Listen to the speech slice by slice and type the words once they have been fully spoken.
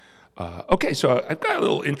Okay, so I've got a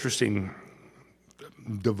little interesting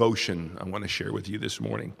devotion I want to share with you this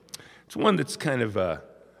morning. It's one that's kind of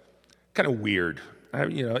weird.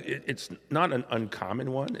 It's not an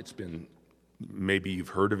uncommon one. It's been, maybe you've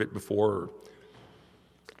heard of it before.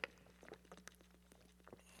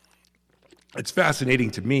 It's fascinating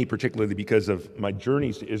to me, particularly because of my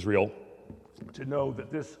journeys to Israel, to know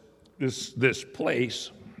that this place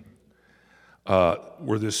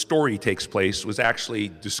where this story takes place was actually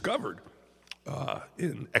discovered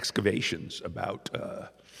in excavations about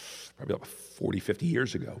probably about 40, 50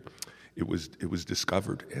 years ago. It was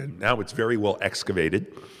discovered, and now it's very well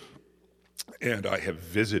excavated, and I have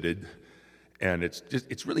visited, and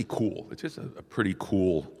it's really cool. It's just a pretty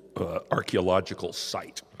cool archaeological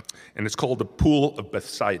site, and it's called the Pool of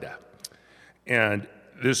Bethsaida. And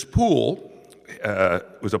this pool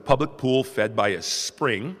was a public pool fed by a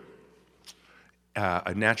spring,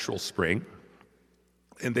 a natural spring,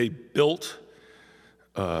 and they built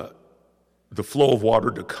the flow of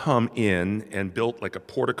water to come in, and built like a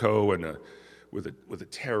portico and with a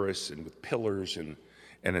terrace and with pillars and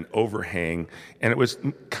an overhang, and it was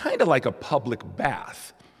kind of like a public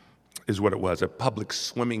bath, is what it was, a public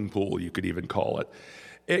swimming pool, you could even call it,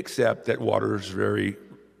 except that water is very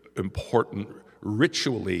important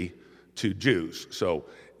ritually to Jews. So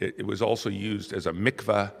it was also used as a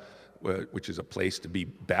mikveh, which is a place to be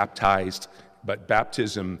baptized, but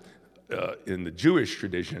baptism in the Jewish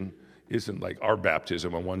tradition isn't like our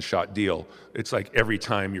baptism, a one-shot deal. It's like every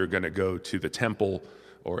time you're going to go to the temple,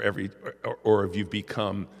 or if you've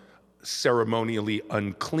become ceremonially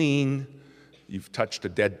unclean, you've touched a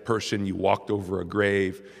dead person, you walked over a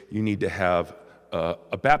grave, you need to have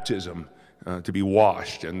a baptism to be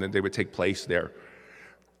washed, and then they would take place there.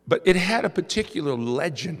 But it had a particular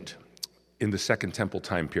legend in the Second Temple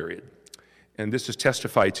time period, and this is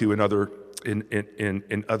testified to in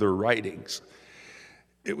other writings.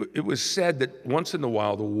 It was said that once in a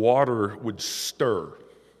while the water would stir,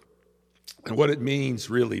 and what it means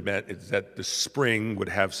really meant is that the spring would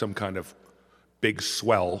have some kind of big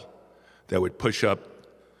swell that would push up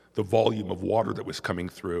the volume of water that was coming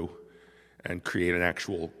through and create an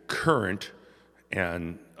actual current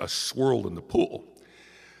and a swirl in the pool.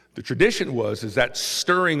 The tradition is that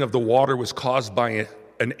stirring of the water was caused by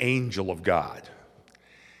an angel of God.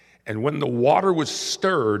 And when the water was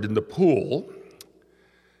stirred in the pool,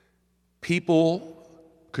 people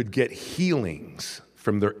could get healings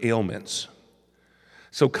from their ailments.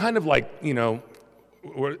 So kind of like,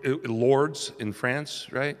 Lourdes in France,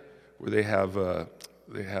 right? Where they have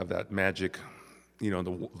that magic,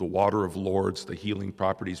 the water of Lourdes, the healing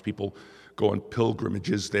properties. People go on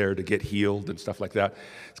pilgrimages there to get healed and stuff like that.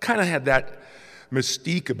 It's kind of had that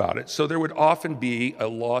mystique about it. So there would often be a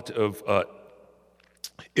lot of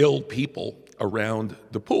ill people around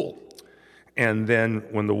the pool. And then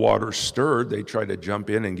when the water stirred, they tried to jump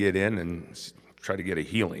in and get in and try to get a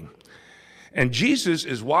healing. And Jesus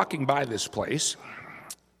is walking by this place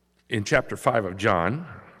in chapter 5 of John.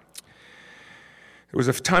 It was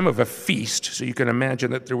a time of a feast, so you can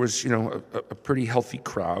imagine that there was, a pretty healthy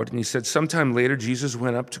crowd. And he said, sometime later, Jesus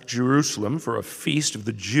went up to Jerusalem for a feast of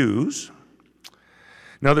the Jews.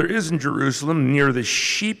 Now there is in Jerusalem, near the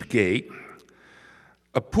sheep gate,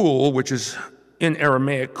 a pool which is in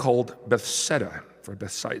Aramaic called Bethsaida.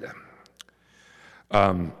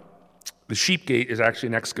 The sheep gate is actually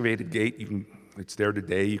an excavated gate. It's there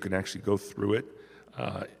today. You can actually go through it.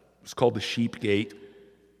 It's called the sheep gate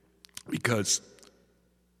because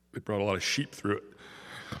they brought a lot of sheep through it.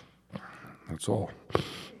 That's all.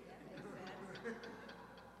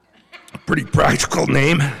 A pretty practical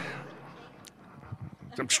name.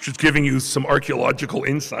 I'm just giving you some archaeological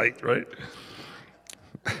insight, right?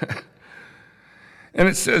 And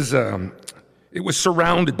it says, it was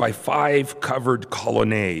surrounded by 5 covered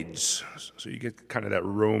colonnades. So you get kind of that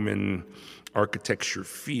Roman architecture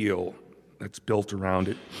feel that's built around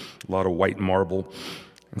it, a lot of white marble.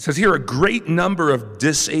 It says here, a great number of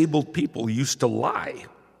disabled people used to lie,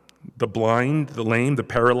 the blind, the lame, the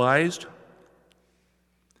paralyzed.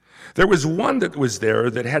 There was one that was there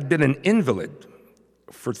that had been an invalid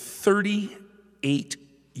for 38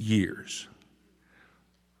 years.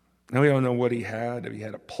 Now we don't know what he had, if he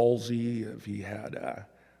had a palsy, if he had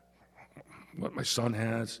what my son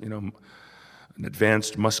has, an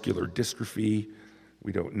advanced muscular dystrophy.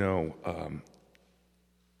 We don't know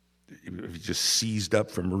if he just seized up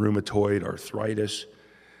from rheumatoid arthritis,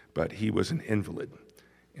 but he was an invalid,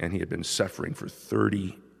 and he had been suffering for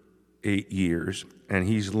 38 years, and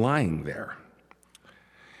he's lying there.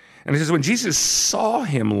 And it says when Jesus saw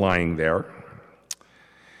him lying there,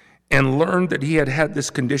 and learned that he had had this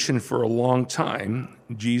condition for a long time,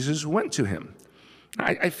 Jesus went to him.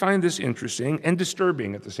 I find this interesting and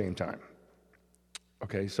disturbing at the same time.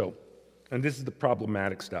 Okay, so, and this is the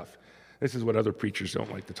problematic stuff. This is what other preachers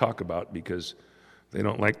don't like to talk about because they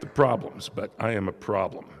don't like the problems, but I am a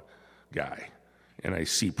problem guy, and I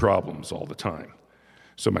see problems all the time.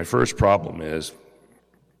 So my first problem is,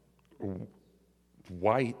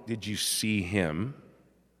 why did you see him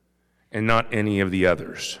and not any of the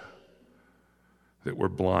others that were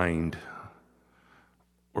blind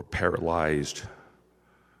or paralyzed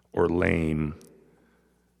or lame?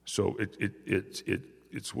 So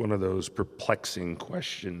it's one of those perplexing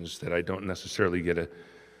questions that I don't necessarily get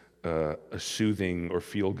a soothing or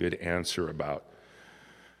feel-good answer about.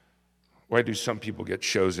 Why do some people get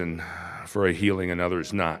chosen for a healing and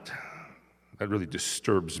others not? That really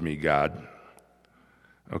disturbs me, God.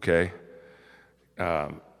 Okay?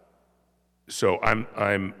 So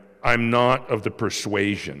I'm not of the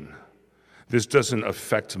persuasion. This doesn't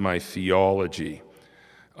affect my theology.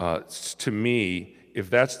 To me, if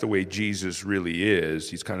that's the way Jesus really is,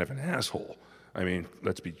 he's kind of an asshole. I mean,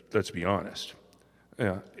 let's be honest.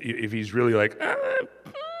 If he's really like, I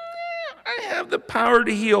have the power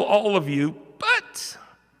to heal all of you, but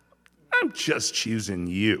I'm just choosing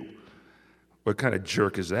you. What kind of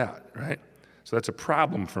jerk is that, right? So that's a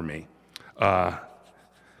problem for me. And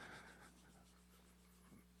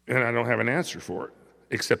I don't have an answer for it,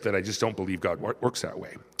 except that I just don't believe God works that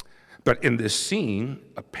way. But in this scene,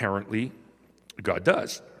 apparently, God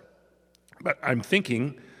does. But I'm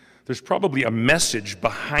thinking there's probably a message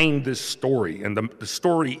behind this story, and the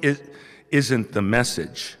story isn't the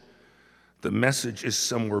message. The message is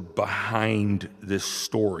somewhere behind this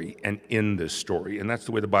story and in this story, and that's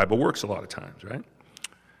the way the Bible works a lot of times, right?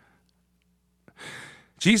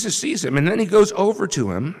 Jesus sees him, and then he goes over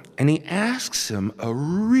to him, and he asks him a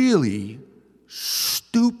really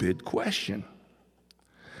stupid question.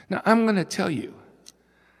 Now, I'm going to tell you,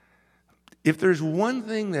 if there's one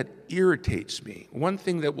thing that irritates me, one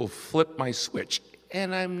thing that will flip my switch,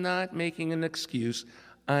 and I'm not making an excuse,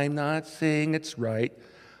 I'm not saying it's right,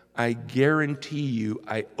 I guarantee you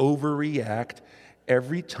I overreact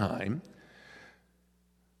every time.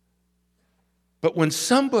 But when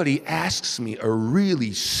somebody asks me a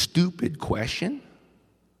really stupid question,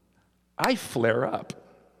 I flare up.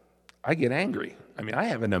 I get angry. I mean, I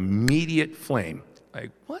have an immediate flame.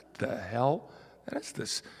 Like, what the hell? That's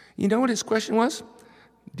this. You know what his question was?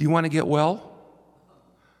 Do you want to get well?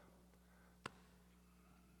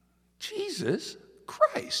 Jesus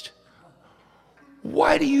Christ.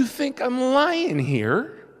 Why do you think I'm lying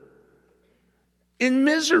here in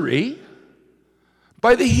misery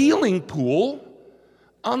by the healing pool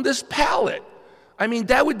on this pallet? I mean,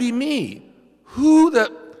 that would be me. Who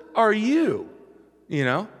the are you? You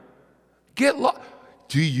know?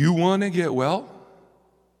 Do you want to get well?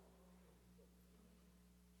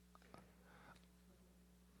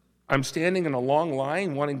 I'm standing in a long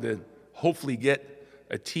line wanting to hopefully get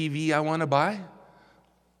a TV I want to buy.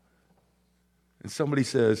 And somebody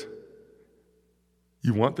says,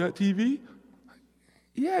 you want that TV?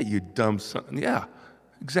 Yeah, you dumb son. Yeah,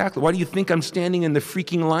 exactly. Why do you think I'm standing in the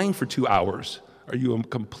freaking line for 2 hours? Are you a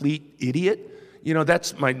complete idiot? You know,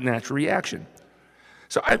 that's my natural reaction.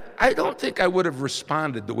 So I don't think I would have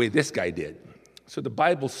responded the way this guy did. So the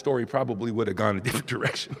Bible story probably would have gone a different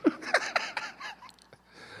direction.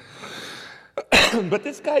 But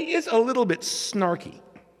this guy is a little bit snarky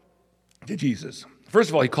to Jesus. First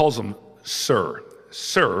of all, he calls him Sir.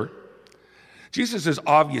 Sir. Jesus is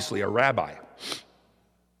obviously a rabbi.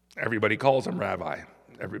 Everybody calls him rabbi.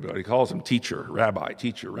 Everybody calls him teacher, rabbi,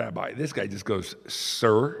 teacher, rabbi. This guy just goes,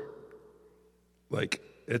 Sir. Like,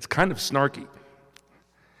 it's kind of snarky.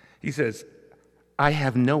 He says, I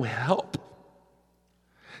have no help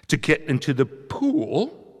to get into the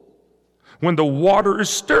pool when the water is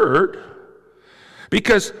stirred,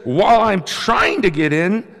 because while I'm trying to get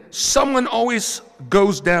in, someone always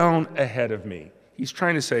goes down ahead of me. He's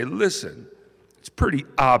trying to say, listen, it's pretty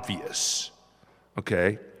obvious,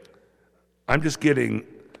 okay? I'm just getting,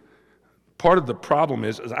 part of the problem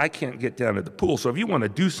is I can't get down to the pool. So if you want to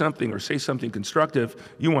do something or say something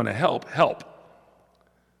constructive, you want to help.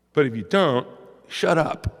 But if you don't, shut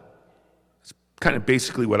up. It's kind of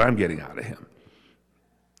basically what I'm getting out of him.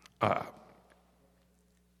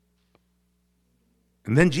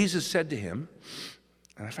 And then Jesus said to him,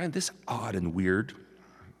 and I find this odd and weird,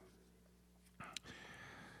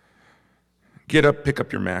 get up, pick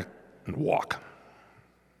up your mat, and walk.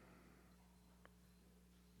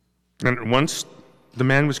 And at once the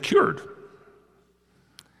man was cured.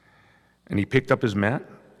 And he picked up his mat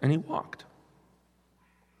and he walked.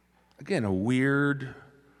 Again, a weird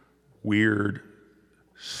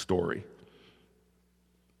story.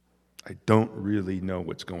 I don't really know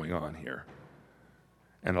what's going on here.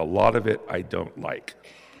 And a lot of it I don't like.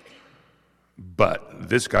 But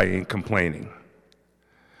this guy ain't complaining.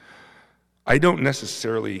 I don't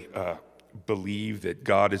necessarily believe that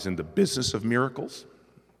God is in the business of miracles.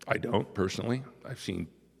 I don't, personally. I've seen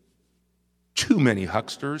too many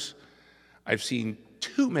hucksters. I've seen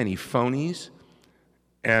too many phonies.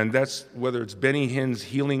 And that's whether it's Benny Hinn's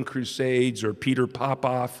Healing Crusades or Peter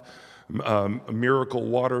Popoff, miracle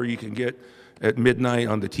water you can get at midnight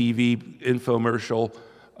on the TV infomercial.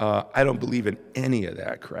 I don't believe in any of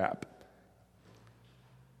that crap.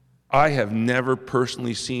 I have never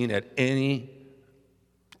personally seen at any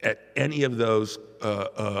of those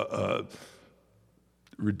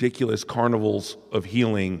ridiculous carnivals of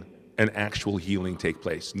healing an actual healing take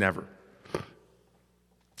place. Never.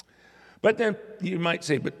 But then you might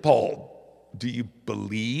say, but Paul, do you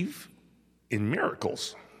believe in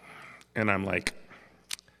miracles? And I'm like,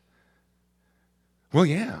 well,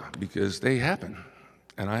 yeah, because they happen.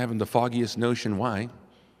 And I haven't the foggiest notion why.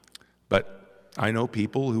 But I know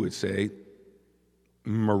people who would say,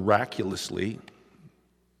 miraculously,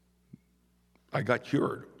 I got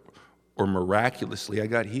cured. Or miraculously, I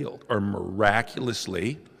got healed. Or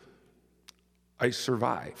miraculously, I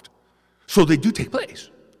survived. So they do take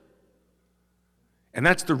place. And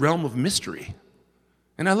that's the realm of mystery.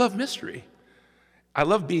 And I love mystery. I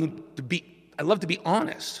love to be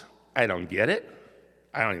honest. I don't get it.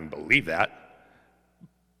 I don't even believe that.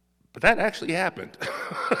 But that actually happened.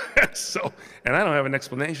 And I don't have an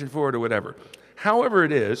explanation for it or whatever. However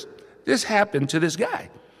it is, this happened to this guy.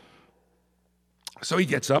 So he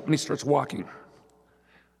gets up and he starts walking.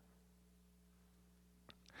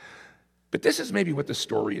 But this is maybe what the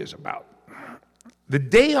story is about. The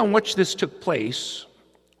day on which this took place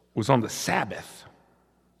was on the Sabbath.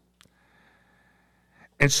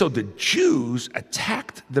 And so the Jews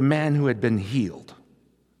attacked the man who had been healed.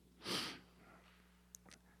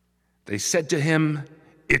 They said to him,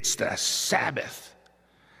 "It's the Sabbath,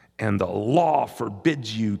 and the law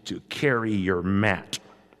forbids you to carry your mat."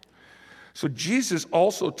 So Jesus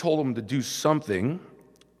also told them to do something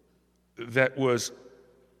that was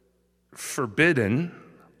forbidden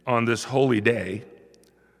on this holy day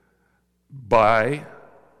by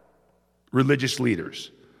religious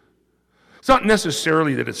leaders. It's not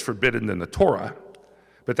necessarily that it's forbidden in the Torah,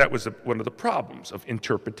 but that was one of the problems of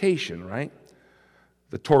interpretation, right?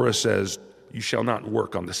 The Torah says, you shall not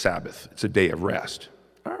work on the Sabbath. It's a day of rest.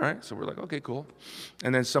 All right, so we're like, okay, cool.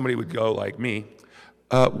 And then somebody would go like me,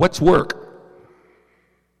 what's work?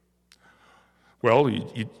 Well,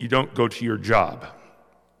 you don't go to your job.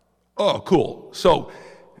 Oh, cool. So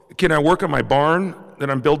can I work on my barn that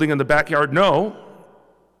I'm building in the backyard? No,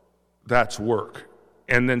 that's work.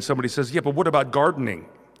 And then somebody says, yeah, but what about gardening?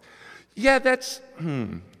 Yeah, that's,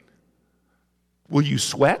 Will you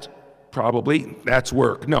sweat? Probably. That's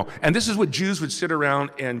work. No. And this is what Jews would sit around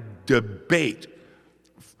and debate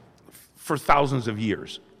for thousands of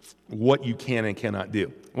years, what you can and cannot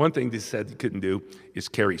do. One thing they said you couldn't do is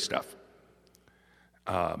carry stuff.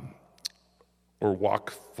 Or walk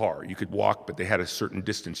far. You could walk, but they had a certain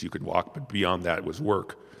distance you could walk, but beyond that was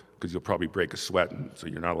work, because you'll probably break a sweat, and so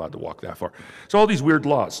you're not allowed to walk that far. So all these weird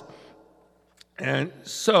laws. And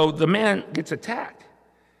so the man gets attacked.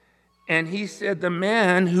 And he said, the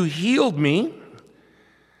man who healed me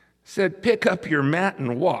said, pick up your mat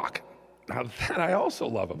and walk. Now that I also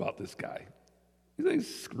love about this guy. He's like,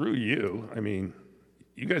 screw you. I mean,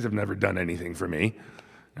 you guys have never done anything for me.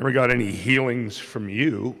 Never got any healings from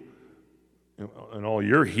you and all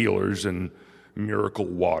your healers and miracle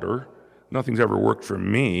water. Nothing's ever worked for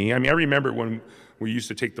me. I mean, I remember when we used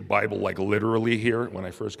to take the Bible like literally here when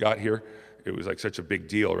I first got here. It was like such a big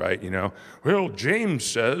deal, right? You know, well, James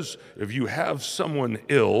says if you have someone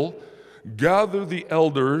ill, gather the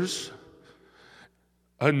elders,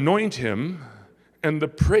 anoint him, and the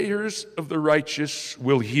prayers of the righteous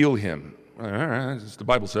will heal him. All right, as the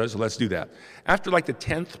Bible says, so let's do that. After like the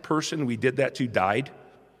 10th person we did that to died,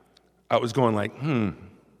 I was going like,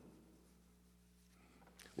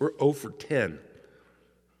 we're 0 for 10.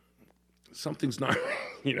 Something's not,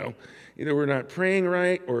 either we're not praying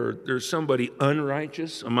right or there's somebody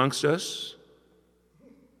unrighteous amongst us.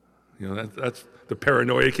 That's the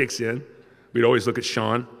paranoia kicks in. We'd always look at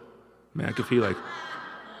Sean McAfee like,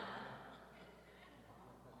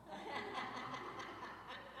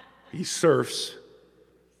 he surfs.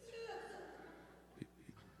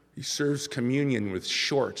 He serves communion with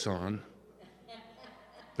shorts on.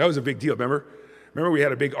 That was a big deal, remember? Remember we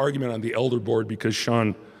had a big argument on the elder board because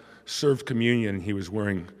Sean served communion. He was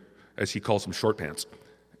wearing as he calls them, short pants.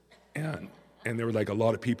 And there were like a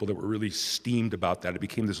lot of people that were really steamed about that. It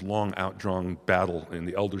became this long, outdrawn battle in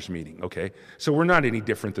the elders' meeting, okay? So we're not any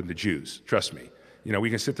different than the Jews, trust me. You know, we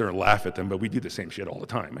can sit there and laugh at them, but we do the same shit all the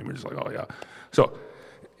time. I mean, we're just like, oh, yeah. So,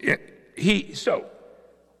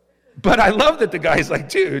 but I love that the guy's like,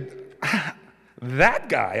 dude, that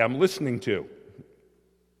guy I'm listening to,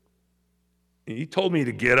 he told me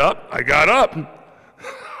to get up. I got up.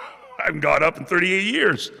 I haven't got up in 38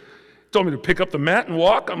 years. Told me to pick up the mat and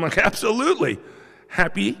walk. I'm like, absolutely.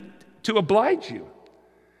 Happy to oblige you.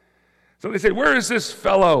 So they say, where is this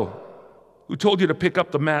fellow who told you to pick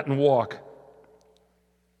up the mat and walk?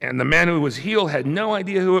 And the man who was healed had no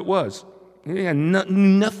idea who it was. He had knew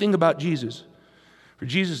nothing about Jesus. For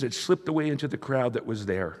Jesus had slipped away into the crowd that was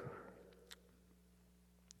there.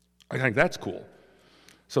 I think that's cool.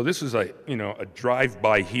 So this is a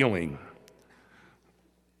drive-by healing.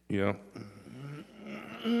 You know,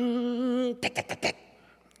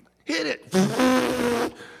 hit it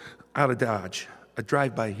out of Dodge, a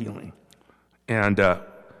drive-by healing, and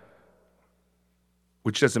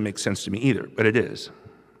which doesn't make sense to me either, but it is.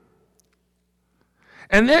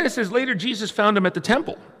 And then it says later Jesus found him at the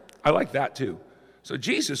temple. I like that too. So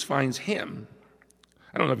Jesus finds him.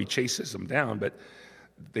 I don't know if he chases him down, but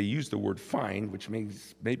they use the word find, which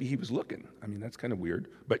means maybe he was looking. I mean, that's kind of weird.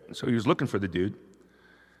 But so he was looking for the dude.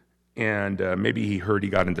 And maybe he heard he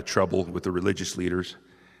got into trouble with the religious leaders.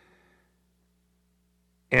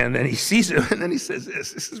 And then he sees him, and then he says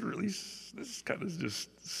this is kind of just,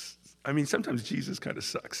 I mean, sometimes Jesus kind of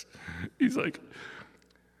sucks. He's like,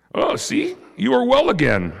 oh, see, you are well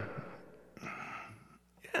again.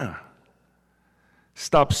 Yeah.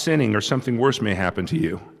 Stop sinning or something worse may happen to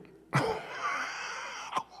you.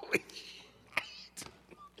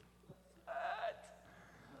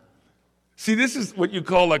 See, this is what you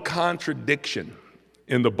call a contradiction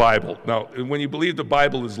in the Bible. Now, when you believe the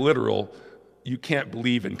Bible is literal, you can't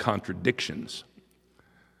believe in contradictions.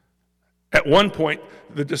 At one point,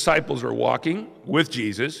 the disciples are walking with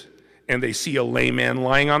Jesus, and they see a lame man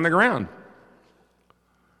lying on the ground.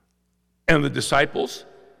 And the disciples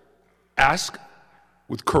ask,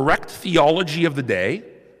 with correct theology of the day,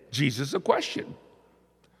 Jesus a question.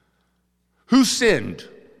 Who sinned?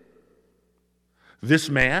 This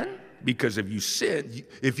man? Because if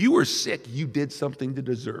you were sick, you did something to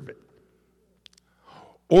deserve it.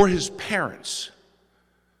 Or his parents.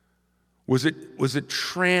 Was it what's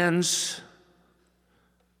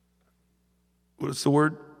the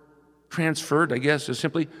word? Transferred, I guess, is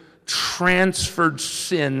simply transferred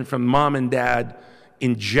sin from mom and dad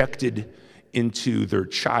injected into their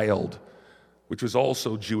child, which was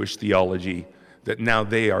also Jewish theology, that now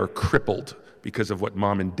they are crippled because of what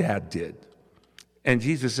mom and dad did. And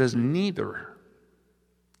Jesus says, neither.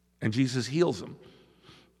 And Jesus heals them.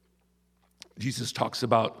 Jesus talks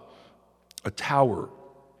about a tower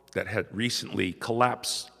that had recently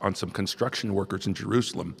collapsed on some construction workers in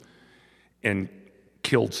Jerusalem and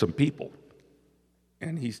killed some people.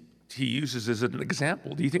 And he uses as an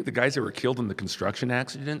example. Do you think the guys that were killed in the construction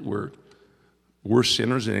accident were worse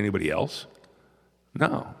sinners than anybody else?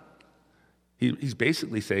 No. He's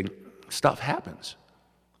basically saying stuff happens.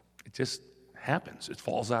 It just happens. It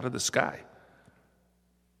falls out of the sky.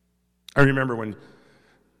 I remember when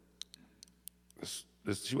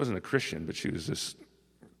she wasn't a Christian, but she was this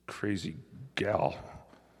crazy gal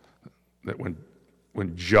that when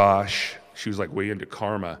Josh, she was like way into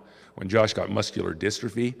karma, when Josh got muscular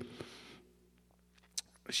dystrophy,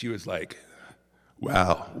 she was like,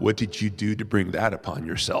 wow, what did you do to bring that upon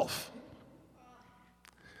yourself?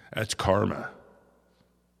 That's karma.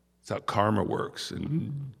 That's how karma works.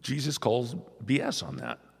 And Jesus calls BS on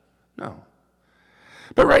that. No.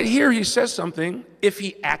 But right here, he says something, if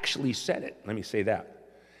he actually said it. Let me say that.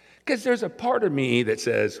 Because there's a part of me that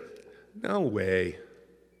says, no way.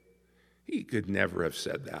 He could never have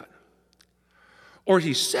said that. Or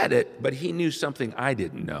he said it, but he knew something I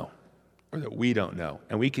didn't know, or that we don't know,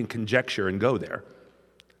 and we can conjecture and go there.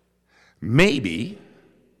 Maybe,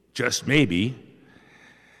 just maybe,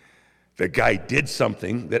 the guy did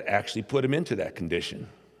something that actually put him into that condition.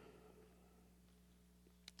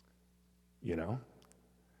 You know?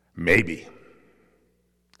 Maybe.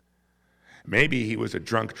 Maybe he was a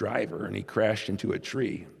drunk driver and he crashed into a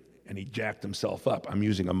tree and he jacked himself up. I'm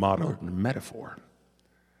using a modern metaphor.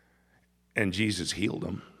 And Jesus healed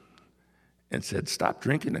him and said, stop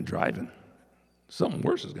drinking and driving. Something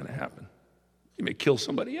worse is going to happen. You may kill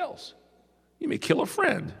somebody else. You may kill a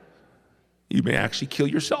friend. You may actually kill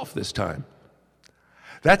yourself this time.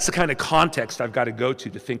 That's the kind of context I've got to go to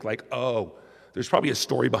think like, oh, there's probably a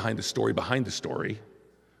story behind the story behind the story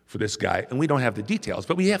for this guy, and we don't have the details,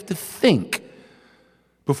 but we have to think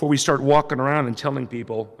before we start walking around and telling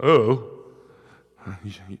people, oh,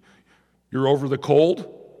 you're over the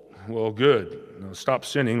cold? Well, good. No, stop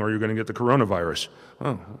sinning or you're going to get the coronavirus.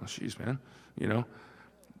 Oh, jeez, man.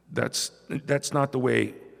 That's not the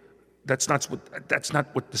way, that's not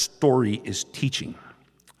what the story is teaching.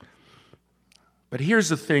 But here's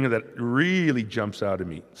the thing that really jumps out at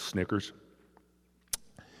me, Snickers.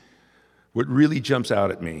 What really jumps out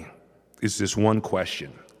at me is this one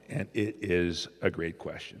question, and it is a great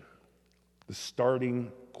question. The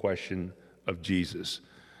starting question of Jesus,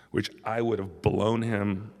 which I would have blown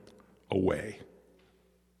him away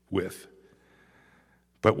with.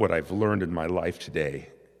 But what I've learned in my life today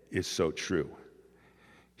is so true.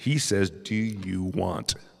 He says, do you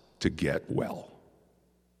want to get well?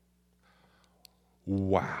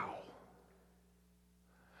 Wow.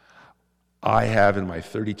 I have, in my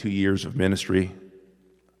 32 years of ministry,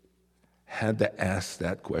 had to ask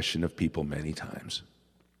that question of people many times,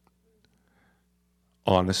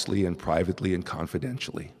 honestly and privately and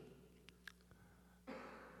confidentially.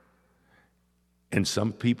 And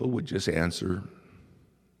some people would just answer,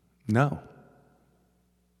 no.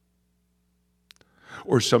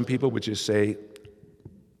 Or some people would just say,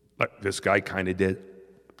 like this guy kind of did,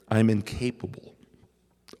 I'm incapable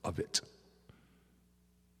of it.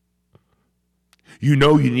 You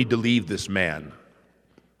know you need to leave this man.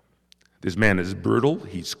 This man is brutal,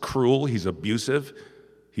 he's cruel, he's abusive,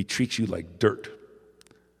 he treats you like dirt.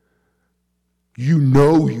 You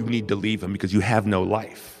know you need to leave him because you have no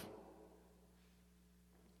life.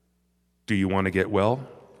 Do you want to get well?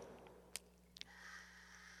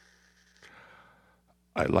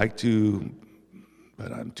 I'd like to,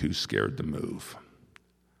 but I'm too scared to move.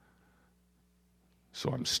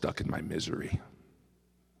 So I'm stuck in my misery.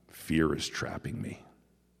 Fear is trapping me.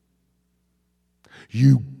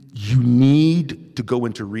 You need to go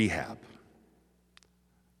into rehab.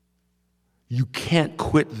 You can't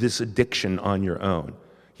quit this addiction on your own.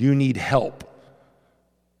 You need help.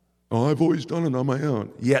 Oh, I've always done it on my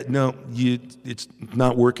own. Yeah, no, it's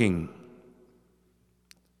not working.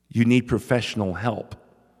 You need professional help.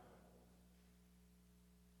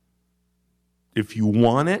 If you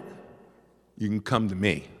want it, you can come to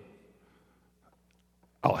me.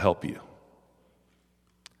 I'll help you.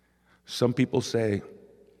 Some people say,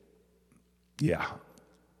 yeah,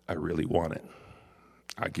 I really want it.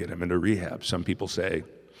 I get him into rehab. Some people say,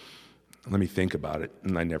 let me think about it,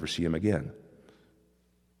 and I never see him again.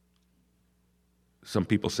 Some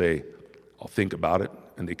people say, I'll think about it,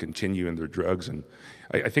 and they continue in their drugs. And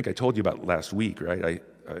I think I told you about it last week, right?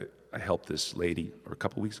 I helped this lady, or a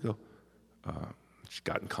couple weeks ago. She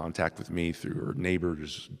got in contact with me through her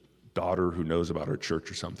neighbor's daughter who knows about our church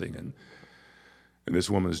or something. And this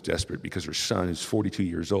woman is desperate because her son, who's 42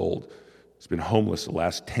 years old, has been homeless the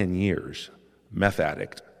last 10 years, meth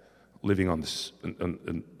addict, living on this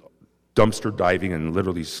dumpster diving and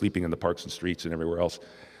literally sleeping in the parks and streets and everywhere else.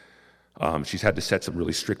 She's had to set some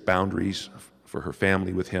really strict boundaries for her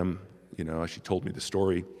family with him. She told me the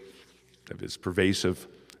story of his pervasive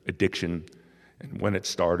addiction and when it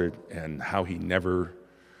started and how he never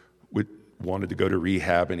wanted to go to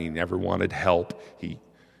rehab and he never wanted help. He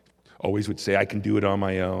always would say, I can do it on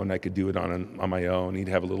my own. I could do it on my own. He'd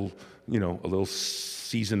have a little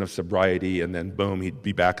season of sobriety, and then boom, he'd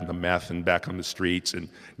be back in the meth and back on the streets. And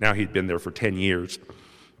now he'd been there for 10 years.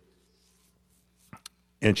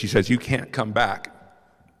 And she says, you can't come back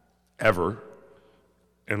ever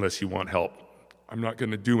unless you want help. I'm not going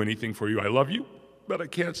to do anything for you. I love you, but I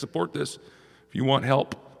can't support this. If you want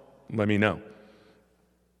help, let me know.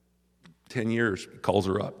 10 years, he calls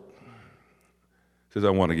her up. Says, I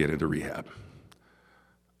want to get into rehab.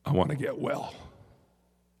 I want to get well.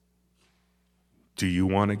 Do you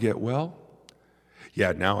want to get well?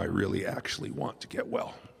 Yeah, now I really actually want to get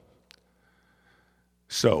well.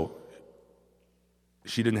 So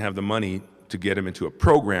she didn't have the money to get him into a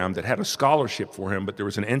program that had a scholarship for him, but there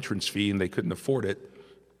was an entrance fee and they couldn't afford it.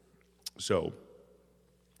 So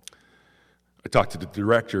I talked to the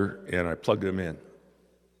director and I plugged him in.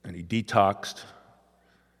 And he detoxed.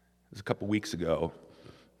 It was a couple weeks ago.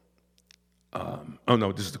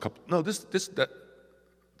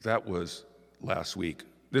 That was last week.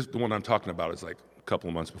 The one I'm talking about is like a couple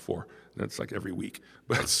of months before. That's like every week,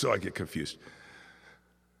 but so I get confused.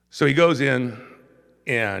 So he goes in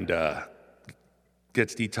and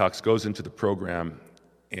gets detox, goes into the program,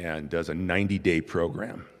 and does a 90-day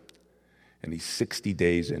program. And he's 60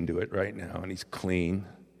 days into it right now, and he's clean.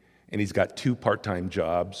 And he's got 2 part-time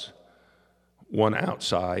jobs, one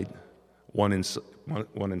outside, one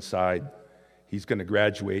inside. He's going to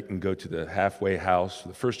graduate and go to the halfway house for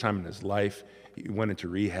the first time in his life. He went into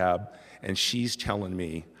rehab, and she's telling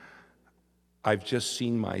me, I've just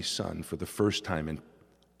seen my son for the first time in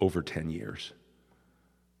over 10 years.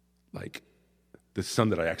 Like, the son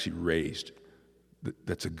that I actually raised,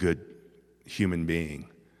 that's a good human being.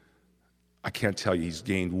 I can't tell you, he's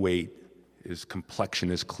gained weight. His complexion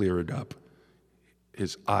is cleared up.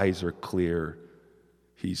 His eyes are clear.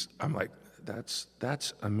 I'm like,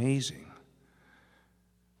 that's amazing.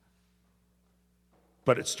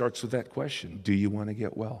 But it starts with that question, do you want to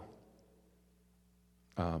get well?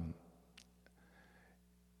 And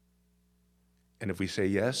if we say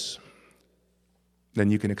yes, then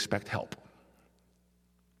you can expect help.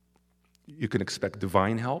 You can expect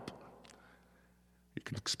divine help. You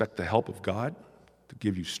can expect the help of God to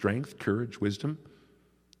give you strength, courage, wisdom.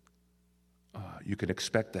 You can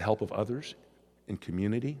expect the help of others in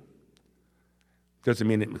community. Doesn't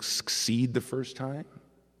mean it will succeed the first time,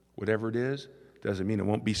 whatever it is. Doesn't mean it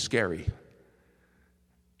won't be scary.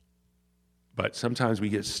 But sometimes we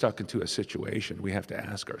get stuck into a situation. We have to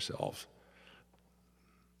ask ourselves,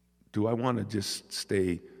 do I want to just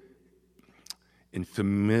stay in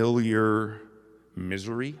familiar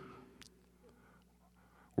misery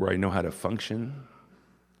where I know how to function?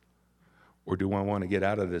 Or do I want to get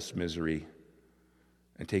out of this misery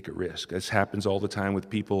and take a risk? This happens all the time with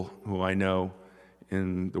people who I know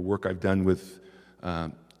in the work I've done with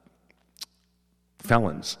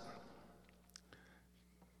felons,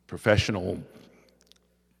 professional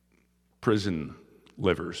prison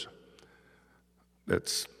livers.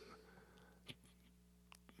 That's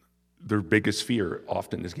their biggest fear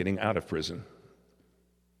often is getting out of prison.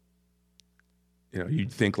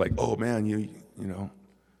 You'd think like, oh man, you know,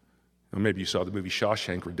 maybe you saw the movie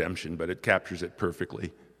Shawshank Redemption, but it captures it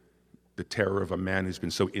perfectly. The terror of a man who's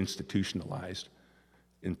been so institutionalized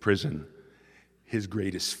in prison, his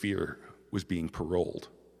greatest fear was being paroled.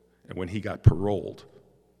 And when he got paroled,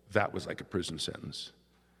 that was like a prison sentence.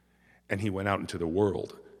 And he went out into the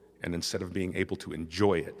world, and instead of being able to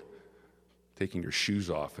enjoy it, taking your shoes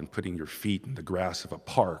off and putting your feet in the grass of a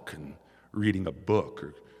park and reading a book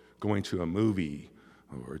or going to a movie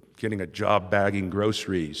or getting a job bagging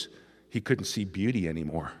groceries, he couldn't see beauty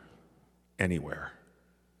anymore, anywhere.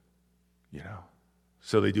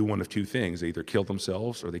 So they do one of two things. They either kill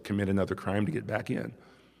themselves or they commit another crime to get back in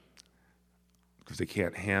because they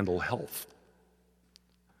can't handle health.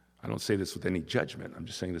 I don't say this with any judgment. I'm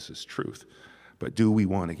just saying this is truth. But do we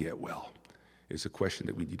want to get well? It's a question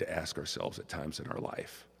that we need to ask ourselves at times in our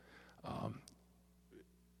life.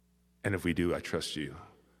 And if we do, I trust you.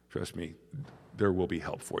 Trust me, there will be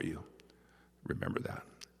help for you. Remember that.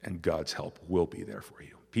 And God's help will be there for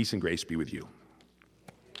you. Peace and grace be with you.